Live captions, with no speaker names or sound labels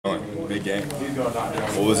game.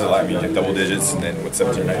 What was it like being in double digits and then with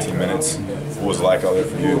 17, 19 minutes? What was it like out there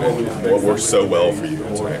for you? And what worked so well for you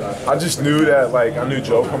tonight? I just knew that, like, I knew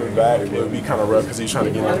Joe coming back, it would be kind of rough because he's trying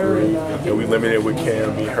to get in the groove. And we limited with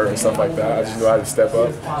Cam being hurt and stuff like that. I just knew I had to step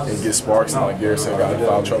up and get sparks. And like Garrett said, got in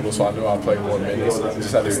foul trouble, so I knew I'd play more minutes. I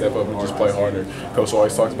just had to step up and just play harder. Coach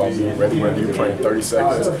always talks about being ready, whether you're playing 30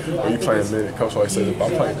 seconds or you're playing a minute. Coach always says, if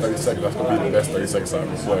I'm playing 30 seconds, that's going to be the best 30 seconds I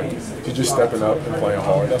ever play. So just stepping up and playing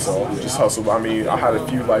hard, that's all. Just hustle. I mean, I had a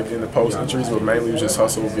few, like, in the post entries, but mainly it was just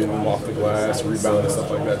hustle, getting them off the glass, rebounding and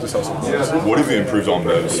stuff like that, just hustle. What have you improved on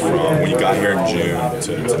those from when you got here in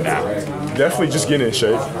June to now? Definitely just getting in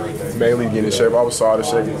shape. Mainly getting in shape. I was so out of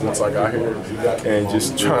shape once I got here, and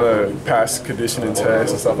just trying to pass conditioning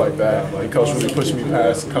tests and stuff like that. And Coach really pushed me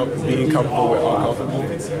past being comfortable with uncomfortable.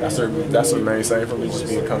 That's the main thing for me, just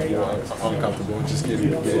being comfortable with uncomfortable and just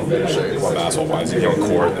getting in better shape. Basketball-wise, you on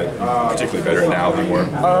court that particularly better now than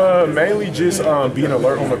were? Mainly just being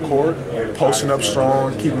alert on the court, posting up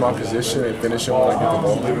strong, keeping my position, and finishing when I get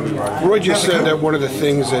the ball. Roy just said that one of the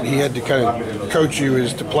things that he had to kind of coach you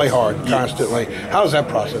is to play hard constantly. How's that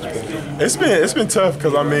process been? It's been tough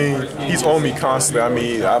because I mean he's on me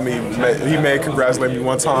constantly. I mean he may congratulate me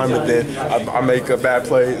one time, but then I make a bad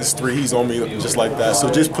play. It's three. He's on me just like that. So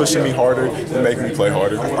just pushing me harder and making me play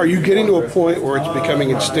harder. Are you getting to a point where it's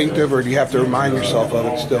becoming instinctive, or do you have to remind yourself of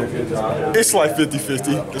it still? It's like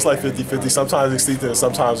 50-50. It's like 50-50. Sometimes instinctive, and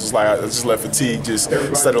sometimes it's like I just let fatigue just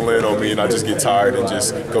settle in on me, and I just get tired and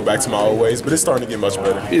just go back to my old ways. But it's starting to get much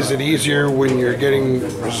better. Is it easier when you're getting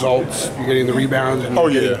results, you're getting the rebounds, and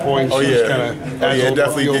getting points? Oh yeah. It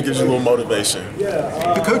definitely gives you a little motivation.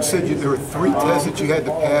 The coach said there were 3 tests that you had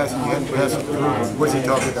to pass, and you hadn't passed it through. What's he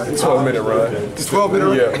talking about? 12-minute run. The 12-minute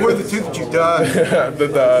run? Yeah. What are the 2 that you've done?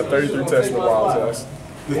 the 33 test and the wild test.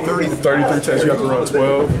 The 33 tests, you have to run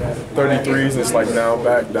 12. 33s, it's like down,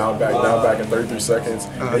 back in 33 seconds.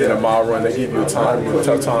 And then a mile run, they give you a time, a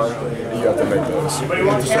tough time, and you have to make those.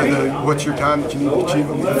 What's your time that you need to achieve?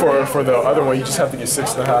 For the other one, you just have to get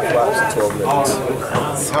 6.5 laps in 12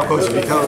 minutes. How close have you come?